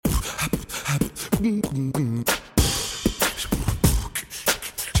Hello,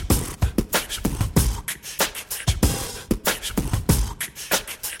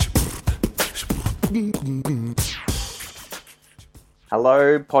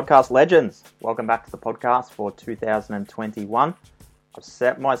 podcast legends. Welcome back to the podcast for 2021. I've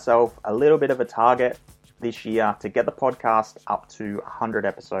set myself a little bit of a target this year to get the podcast up to 100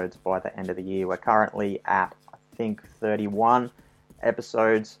 episodes by the end of the year. We're currently at, I think, 31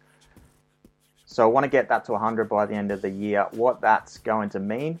 episodes. So I want to get that to 100 by the end of the year. What that's going to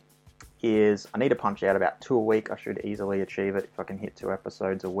mean is I need to punch out about 2 a week. I should easily achieve it if I can hit 2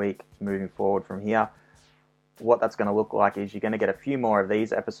 episodes a week moving forward from here. What that's going to look like is you're going to get a few more of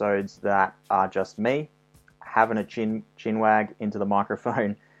these episodes that are just me having a chin wag into the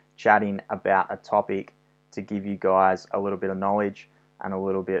microphone, chatting about a topic to give you guys a little bit of knowledge and a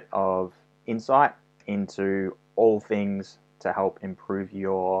little bit of insight into all things to help improve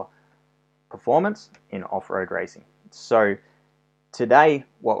your performance in off-road racing. So today,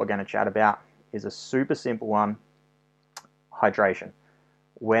 what we're going to chat about is a super simple one: hydration.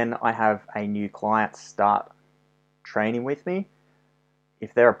 When I have a new client start training with me,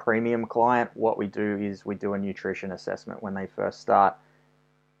 if they're a premium client, what we do is we do a nutrition assessment when they first start.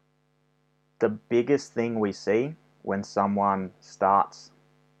 The biggest thing we see when someone starts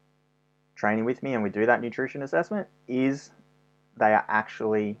training with me and we do that nutrition assessment is they are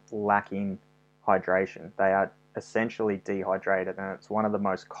actually lacking hydration. They are essentially dehydrated, and it's one of the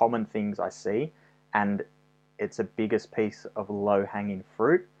most common things I see, and it's a biggest piece of low-hanging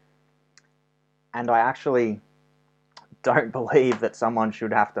fruit. And I actually don't believe that someone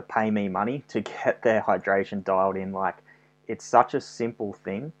should have to pay me money to get their hydration dialed in. Like, it's such a simple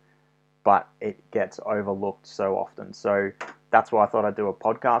thing, but it gets overlooked so often. So that's why I thought I'd do a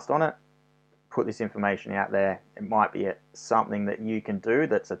podcast on it, put this information out there. It might be something that you can do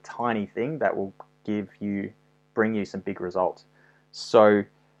that's a tiny thing that will bring you some big results. So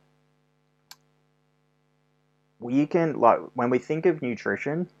when we think of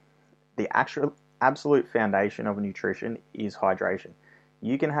nutrition, the absolute foundation of nutrition is hydration.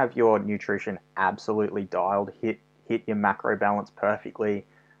 You can have your nutrition absolutely dialed, hit your macro balance perfectly,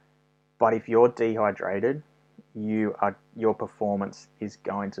 but if you're dehydrated, your performance is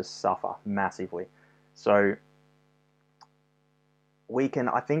going to suffer massively. So we can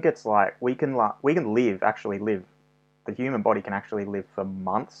live. The human body can actually live for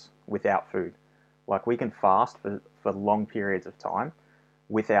months without food. Like, we can fast for long periods of time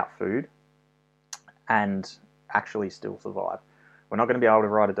without food and actually still survive. We're not going to be able to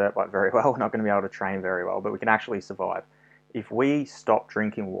ride a dirt bike very well. We're not going to be able to train very well, but we can actually survive. If we stop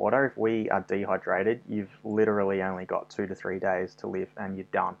drinking water, if we are dehydrated, you've literally only got 2 to 3 days to live and you're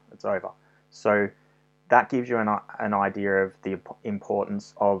done. It's over. So that gives you an idea of the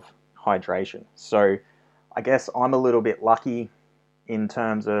importance of hydration. So I guess I'm a little bit lucky in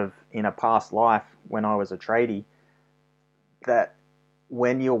terms of, in a past life when I was a tradie, that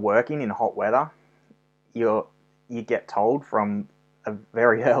when you're working in hot weather, you get told from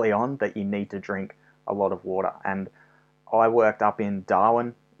very early on that you need to drink a lot of water. And I worked up in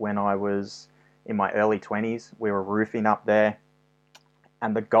Darwin when I was in my early 20s. We were roofing up there,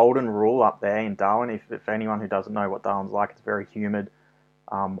 and the golden rule up there in Darwin, if anyone who doesn't know what Darwin's like, it's very humid,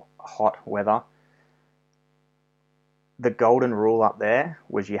 hot weather. The golden rule up there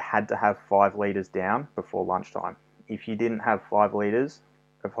was you had to have 5 litres down before lunchtime. If you didn't have 5 litres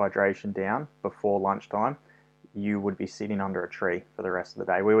of hydration down before lunchtime, you would be sitting under a tree for the rest of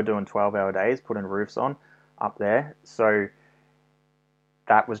the day. We were doing 12-hour days, putting roofs on up there. So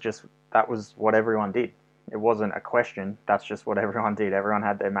that was what everyone did. It wasn't a question. That's just what everyone did. Everyone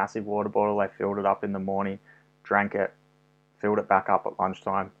had their massive water bottle. They filled it up in the morning, drank it, filled it back up at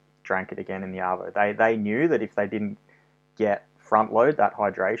lunchtime, drank it again in the arvo. They knew that if they didn't get front load that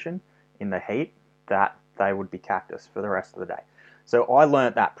hydration in the heat, that they would be cactus for the rest of the day. So I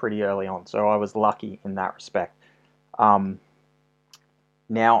learnt that pretty early on. So I was lucky in that respect. Now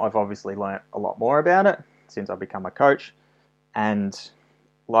I've obviously learnt a lot more about it since I've become a coach. And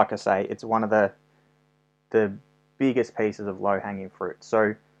like I say, it's one of the biggest pieces of low-hanging fruit.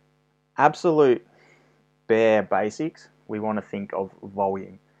 So absolute bare basics, we want to think of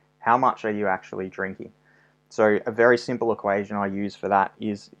volume. How much are you actually drinking? So a very simple equation I use for that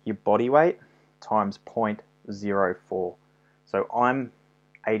is your body weight times 0.04. So I'm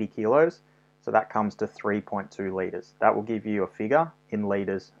 80 kilos, so that comes to 3.2 litres. That will give you a figure in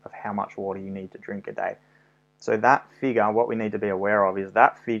litres of how much water you need to drink a day. So that figure, what we need to be aware of is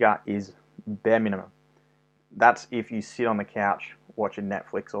that figure is bare minimum. That's if you sit on the couch watching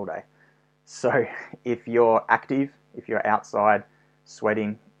Netflix all day. So if you're active, if you're outside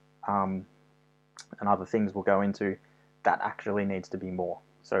sweating, and other things we'll go into, that actually needs to be more.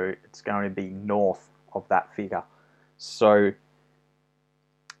 So it's going to be north of that figure. So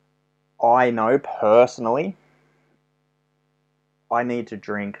I know personally I need to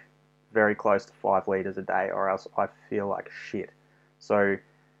drink very close to 5 litres a day, or else I feel like shit. So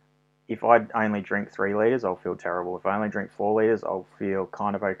if I only drink 3 litres, I'll feel terrible. If I only drink 4 litres, I'll feel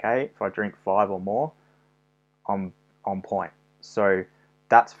kind of okay. If I drink 5 or more, I'm on point. So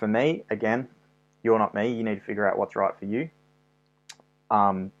that's for me. Again, you're not me. You need to figure out what's right for you.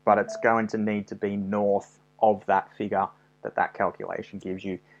 But it's going to need to be north of that figure that calculation gives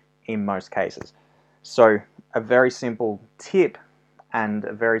you in most cases. So a very simple tip and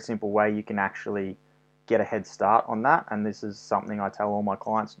a very simple way you can actually get a head start on that, and this is something I tell all my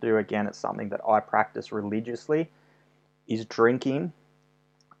clients to do, again, it's something that I practice religiously, is drinking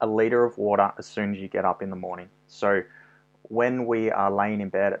a litre of water as soon as you get up in the morning. So when we are laying in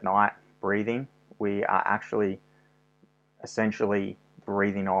bed at night breathing, we are actually essentially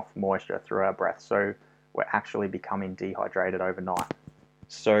breathing off moisture through our breath. So we're actually becoming dehydrated overnight.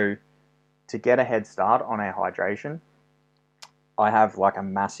 So to get a head start on our hydration, I have like a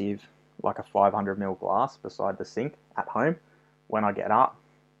massive, like a 500ml glass beside the sink at home. When I get up,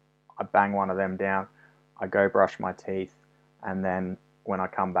 I bang one of them down, I go brush my teeth, and then when I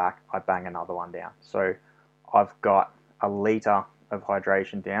come back, I bang another one down. So I've got a litre of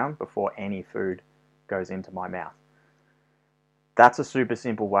hydration down before any food goes into my mouth. That's a super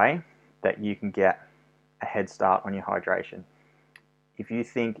simple way that you can get a head start on your hydration. If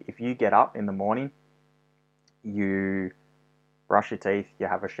you get up in the morning, you brush your teeth, you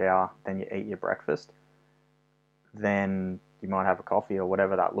have a shower, then you eat your breakfast, then you might have a coffee or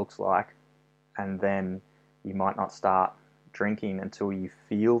whatever that looks like, and then you might not start drinking until you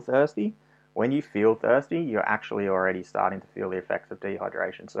feel thirsty. When you feel thirsty, you're actually already starting to feel the effects of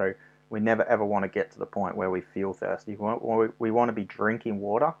dehydration. So we never ever want to get to the point where we feel thirsty. We want to be drinking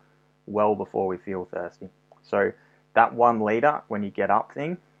water well before we feel thirsty. So that 1 litre when you get up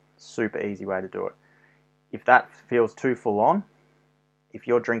thing, super easy way to do it. If that feels too full on, if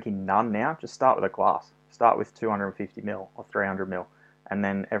you're drinking none now, just start with a glass. Start with 250ml or 300ml, and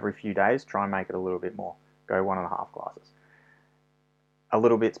then every few days try and make it a little bit more. Go 1.5 glasses. A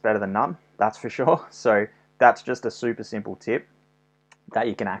little bit's better than none, that's for sure. So that's just a super simple tip that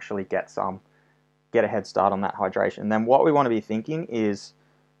you can actually get a head start on that hydration. And then what we want to be thinking is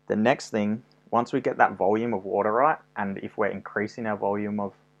the next thing, once we get that volume of water right, and if we're increasing our volume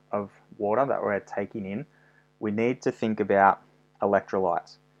of water that we're taking in, we need to think about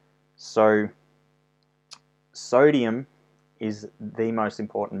electrolytes. So sodium is the most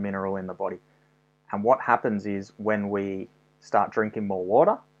important mineral in the body. And what happens is when we start drinking more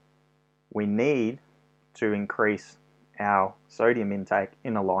water, we need to increase our sodium intake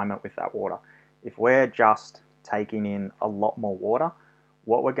in alignment with that water. If we're just taking in a lot more water,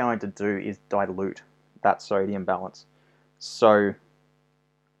 what we're going to do is dilute that sodium balance. So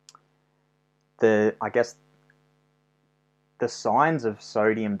the signs of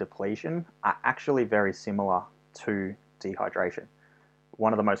sodium depletion are actually very similar to dehydration.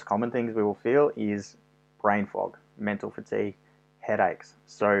 One of the most common things we will feel is brain fog, mental fatigue, headaches.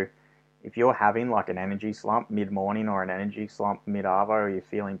 So if you're having like an energy slump mid-morning or an energy slump mid-arvo, or you're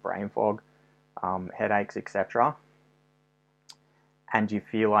feeling brain fog, headaches, etc., and you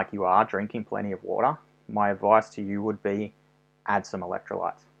feel like you are drinking plenty of water, my advice to you would be add some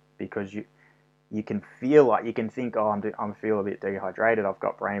electrolytes, because you can feel like, you can think, oh, I'm feel a bit dehydrated, I've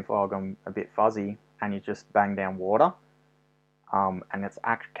got brain fog, I'm a bit fuzzy, and you just bang down water, and it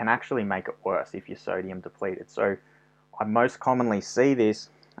can actually make it worse if you're sodium depleted. So I most commonly see this,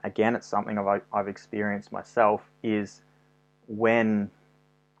 again, it's something I've experienced myself, is when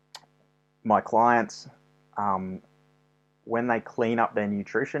my clients, when they clean up their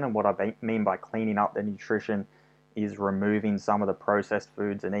nutrition, and what I mean by cleaning up their nutrition is removing some of the processed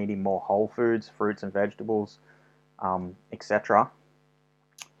foods and eating more whole foods, fruits and vegetables, etc.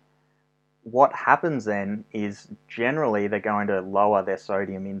 What happens then is generally they're going to lower their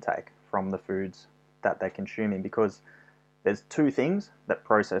sodium intake from the foods that they're consuming, because there's two things that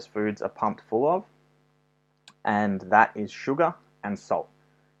processed foods are pumped full of, and that is sugar and salt.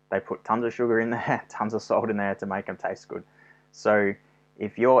 They put tons of sugar in there, tons of salt in there to make them taste good. So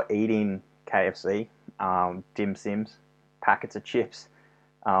if you're eating KFC, dim sims, packets of chips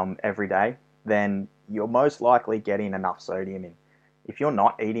every day, then you're most likely getting enough sodium in. If you're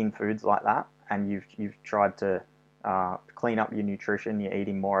not eating foods like that, and you've tried to clean up your nutrition, you're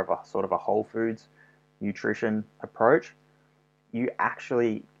eating more of a sort of a whole foods nutrition approach, you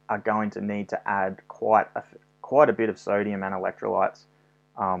actually are going to need to add quite a bit of sodium and electrolytes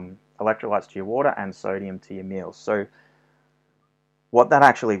electrolytes to your water and sodium to your meals. So what that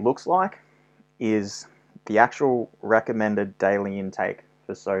actually looks like is the actual recommended daily intake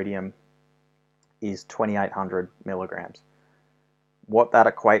for sodium is 2,800 milligrams. What that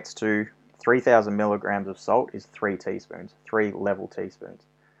equates to, 3,000 milligrams of salt is 3 teaspoons, 3 level teaspoons.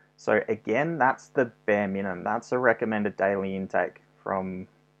 So again, that's the bare minimum. That's a recommended daily intake from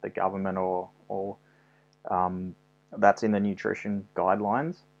the government or that's in the nutrition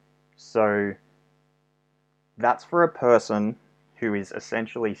guidelines. So that's for a person who is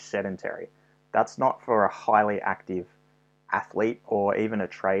essentially sedentary. That's not for a highly active athlete or even a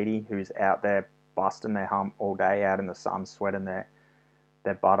tradie who's out there busting their hump all day out in the sun, sweating their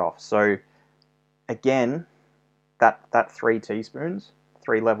butt off. So again, that 3 teaspoons,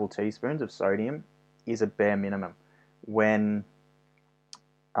 3 level teaspoons of sodium is a bare minimum. When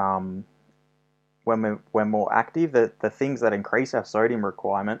we're more active, the things that increase our sodium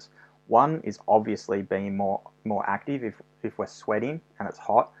requirements, one is obviously being more active. If we're sweating and it's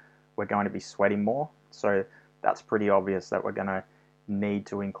hot, we're going to be sweating more. So that's pretty obvious that we're going to need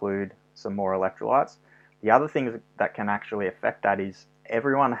to include some more electrolytes. The other thing that can actually affect that is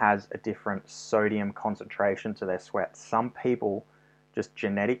everyone has a different sodium concentration to their sweat. Some people just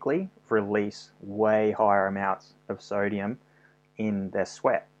genetically release way higher amounts of sodium in their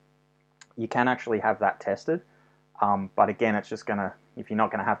sweat. You can actually have that tested, but again, it's just gonna, if you're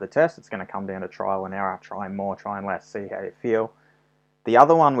not gonna have the test, it's gonna come down to trial and error, trying more, trying less, see how you feel. The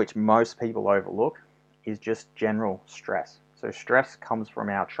other one, which most people overlook, is just general stress. So stress comes from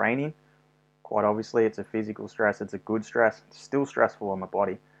our training. Quite obviously, it's a physical stress, it's a good stress, it's still stressful on the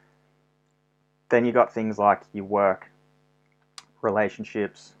body. Then you got things like your work,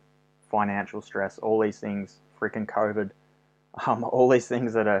 relationships, financial stress, all these things, freaking COVID, all these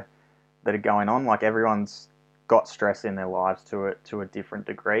things that are going on. Like, everyone's got stress in their lives to a different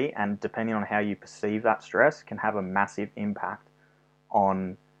degree, and depending on how you perceive that stress can have a massive impact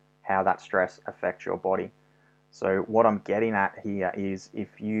on how that stress affects your body. So what I'm getting at here is,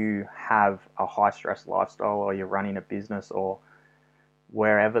 if you have a high stress lifestyle, or you're running a business, or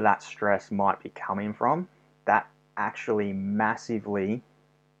wherever that stress might be coming from, that actually massively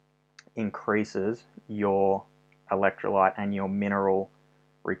increases your electrolyte and your mineral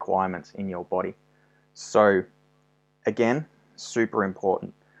requirements in your body. So again, super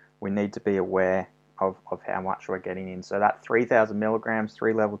important. We need to be aware of how much we're getting in. So that 3,000 milligrams,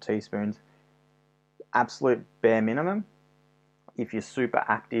 3 level teaspoons, absolute bare minimum. If you're super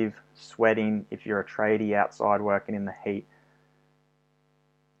active, sweating, if you're a tradie outside working in the heat,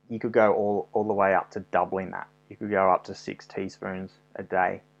 you could go all the way up to doubling that. You could go up to 6 teaspoons a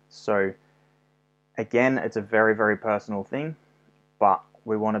day. So again, it's a very, very personal thing, but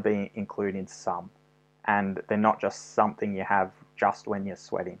we want to be including some. And they're not just something you have just when you're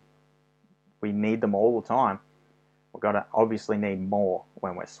sweating. We need them all the time. We've got to obviously need more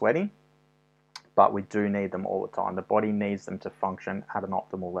when we're sweating, but we do need them all the time. The body needs them to function at an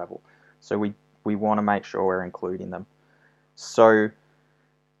optimal level. So we want to make sure we're including them. So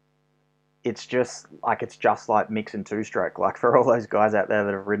it's just like mixing two-stroke. Like, for all those guys out there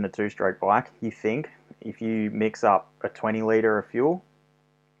that have ridden a two-stroke bike, you think if you mix up a 20 litre of fuel,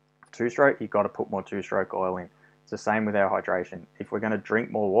 two-stroke, you've got to put more two-stroke oil in. It's the same with our hydration. If we're going to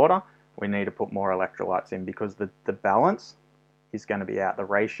drink more water, we need to put more electrolytes in, because the balance is going to be out. The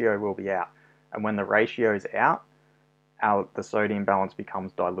ratio will be out. And when the ratio is out, the sodium balance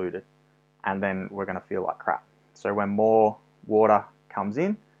becomes diluted, and then we're going to feel like crap. So when more water comes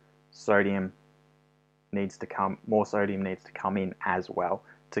in, more sodium needs to come in as well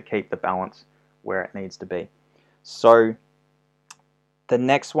to keep the balance where it needs to be. So the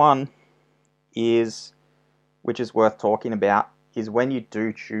next one is, which is worth talking about, is when you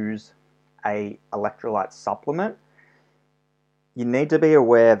do choose a electrolyte supplement, you need to be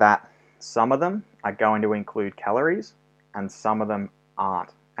aware that some of them are going to include calories and some of them aren't.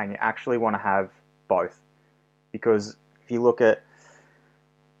 And you actually want to have both, because if you look at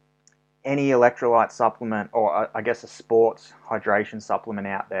any electrolyte supplement, or I guess a sports hydration supplement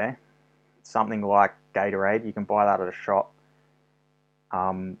out there, something like Gatorade, you can buy that at a shop.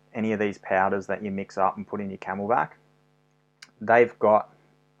 Any of these powders that you mix up and put in your Camelback, they've got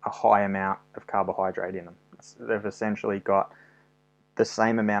a high amount of carbohydrate in them. They've essentially got the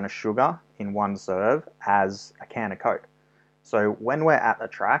same amount of sugar in one serve as a can of Coke. So when we're at the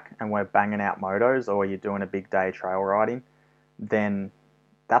track and we're banging out motos, or you're doing a big day trail riding, then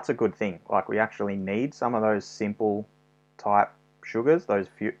that's a good thing. Like, we actually need some of those simple type sugars,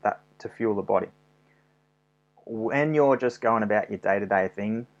 to fuel the body. When you're just going about your day-to-day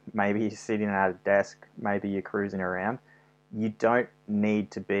thing, maybe you're sitting at a desk, maybe you're cruising around, you don't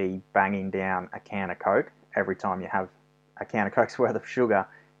need to be banging down a can of Coke every time you have a can of Coke's worth of sugar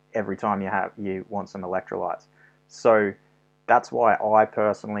every time you want some electrolytes. So that's why I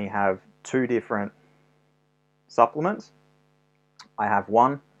personally have two different supplements. I have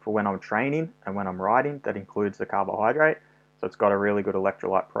one for when I'm training and when I'm riding that includes the carbohydrate. So it's got a really good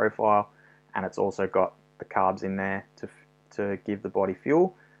electrolyte profile, and it's also got the carbs in there to give the body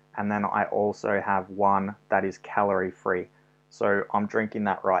fuel. And then I also have one that is calorie free. So I'm drinking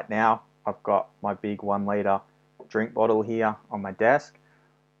that right now. I've got my big 1 liter drink bottle here on my desk.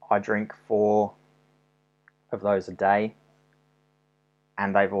 I drink 4 of those a day,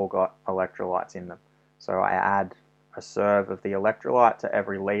 and they've all got electrolytes in them. So I add a serve of the electrolyte to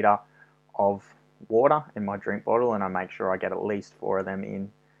every liter of water in my drink bottle, and I make sure I get at least 4 of them in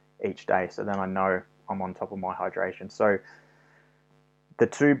each day. So then I know I'm on top of my hydration. So the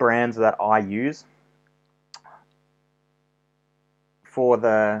two brands that I use for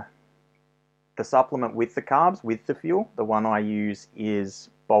the supplement with the carbs, with the fuel, the one I use is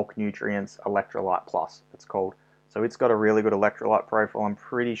Bulk Nutrients Electrolyte Plus, it's called. So it's got a really good electrolyte profile. I'm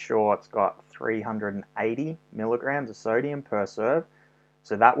pretty sure it's got 380 milligrams of sodium per serve.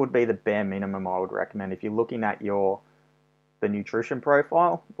 So that would be the bare minimum I would recommend. If you're looking at the nutrition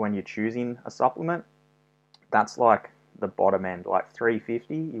profile when you're choosing a supplement, that's like the bottom end, like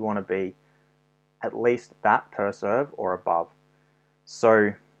 350. You want to be at least that per serve or above.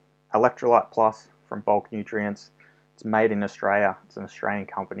 So Electrolyte Plus from Bulk Nutrients, it's made in Australia. It's an Australian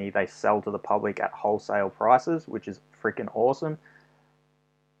company. They sell to the public at wholesale prices, which is freaking awesome.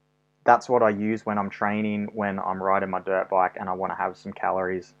 That's what I use when I'm training, when I'm riding my dirt bike and I want to have some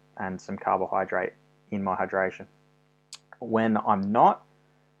calories and some carbohydrate in my hydration. When I'm not,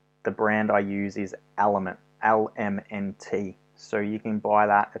 the brand I use is Element, LMNT. So you can buy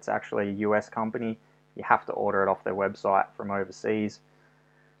that. It's actually a US company. You have to order it off their website from overseas.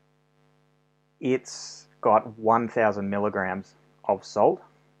 It's got 1,000 milligrams of salt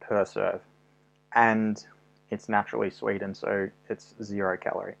per serve, and it's naturally sweetened, so it's 0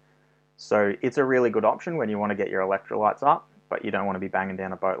 calorie. So it's a really good option when you want to get your electrolytes up, but you don't want to be banging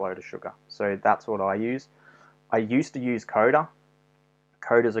down a boatload of sugar. So that's what I use. I used to use Coda.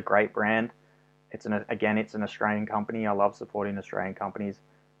 Coda's a great brand. It's an Australian company. I love supporting Australian companies.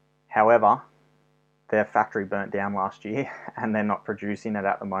 However, their factory burnt down last year and they're not producing it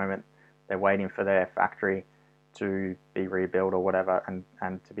at the moment. They're waiting for their factory to be rebuilt or whatever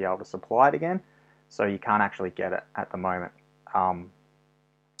and to be able to supply it again. So you can't actually get it at the moment.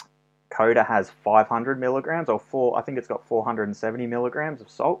 Coda has 500 milligrams I think it's got 470 milligrams of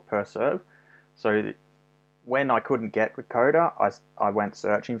salt per serve. So when I couldn't get with Coda, I went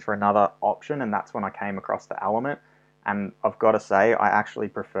searching for another option, and that's when I came across the Element. And I've got to say, I actually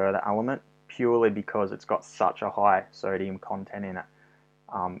prefer the Element purely because it's got such a high sodium content in it.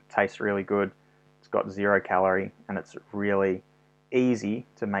 Tastes really good. It's got 0 calorie, and it's really easy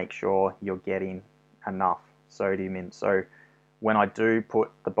to make sure you're getting enough sodium in. So when I do put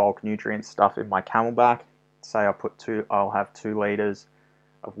the Bulk Nutrients stuff in my Camelback, say I'll have 2 liters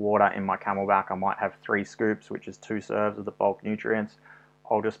of water in my Camelback. I might have 3 scoops, which is 2 serves of the Bulk Nutrients.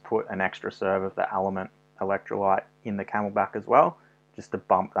 I'll just put an extra serve of the Element electrolyte in the Camelback as well, just to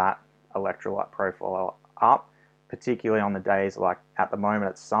bump that electrolyte profile up, particularly on the days like at the moment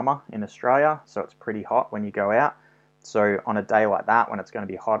it's summer in Australia, so it's pretty hot when you go out. So on a day like that, when it's going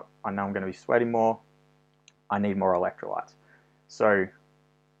to be hot, I know I'm going to be sweating more, I need more electrolytes. So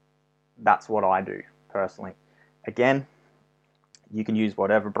that's what I do personally. Again, you can use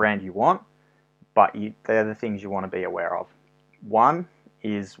whatever brand you want, but they're the things you want to be aware of. One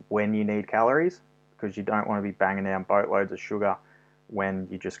is when you need calories, because you don't want to be banging down boatloads of sugar when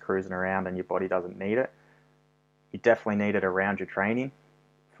you're just cruising around and your body doesn't need it. You definitely need it around your training,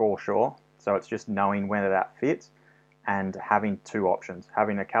 for sure. So it's just knowing whether that fits and having 2 options.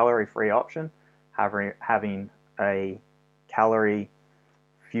 Having a calorie-free option, having a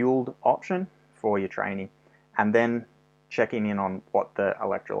calorie-fueled option for your training, and then checking in on what the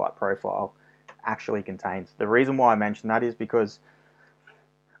electrolyte profile actually contains. The reason why I mention that is because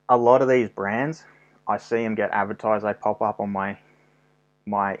a lot of these brands, I see them get advertised. They pop up on my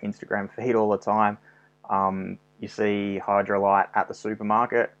Instagram feed all the time. You see Hydrolyte at the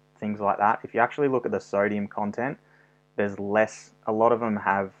supermarket, things like that. If you actually look at the sodium content, there's less. A lot of them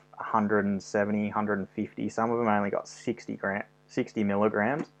have 170, 150. Some of them only got 60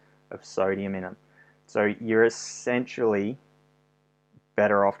 milligrams of sodium in them. So you're essentially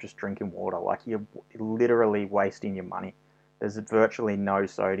better off just drinking water. Like, you're literally wasting your money. There's virtually no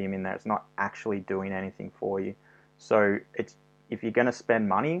sodium in there. It's not actually doing anything for you. So if you're going to spend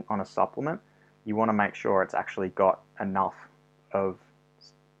money on a supplement, you want to make sure it's actually got enough of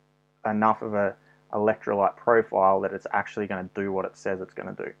enough of a electrolyte profile that it's actually going to do what it says it's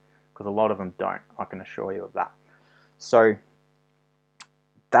going to do, because a lot of them don't, I can assure you of that. So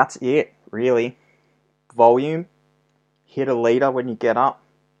that's it, really. Volume, hit a liter when you get up,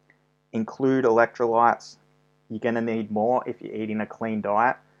 include electrolytes. You're going to need more if you're eating a clean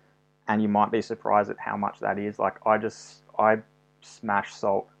diet, and you might be surprised at how much that is. Like I smash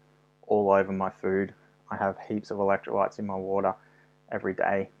salt all over my food. I have heaps of electrolytes in my water every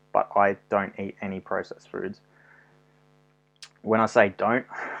day, but I don't eat any processed foods. When I say don't,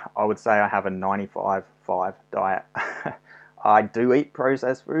 I would say I have a 95-5 diet. I do eat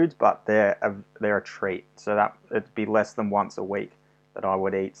processed foods, but they're a treat. So that it'd be less than once a week that I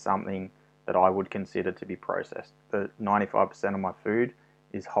would eat something that I would consider to be processed. The 95% of my food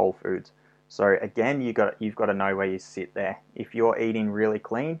is whole foods. So again, you've got to know where you sit there. If you're eating really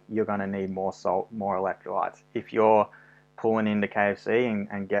clean, you're going to need more salt, more electrolytes. If you're pulling into KFC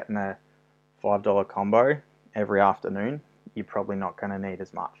and getting a $5 combo every afternoon, you're probably not going to need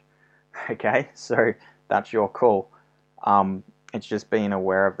as much. Okay, so that's your call. It's just being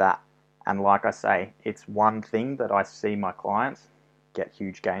aware of that. And like I say, it's one thing that I see my clients get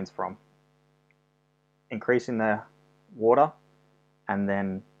huge gains from. Increasing their water and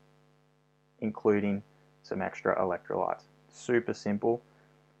then including some extra electrolytes. Super simple,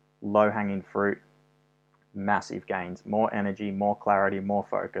 low-hanging fruit, massive gains, more energy, more clarity, more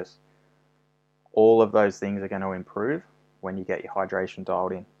focus. All of those things are going to improve when you get your hydration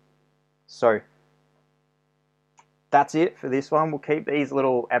dialed in. So that's it for this one. We'll keep these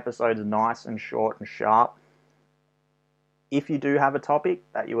little episodes nice and short and sharp. If you do have a topic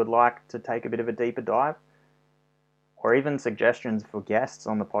that you would like to take a bit of a deeper dive, or even suggestions for guests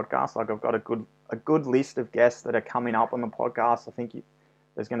on the podcast, like I've got a good list of guests that are coming up on the podcast. I think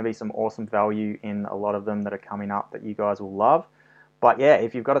there's going to be some awesome value in a lot of them that are coming up that you guys will love. But yeah,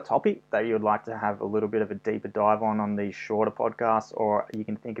 if you've got a topic that you would like to have a little bit of a deeper dive on these shorter podcasts, or you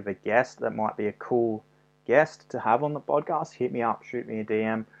can think of a guest that might be a cool guest to have on the podcast, hit me up, shoot me a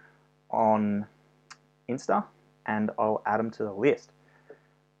DM on Insta, and I'll add them to the list.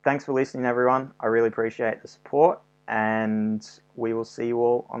 Thanks for listening, everyone. I really appreciate the support, and we will see you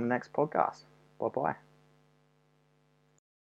all on the next podcast. Bye-bye.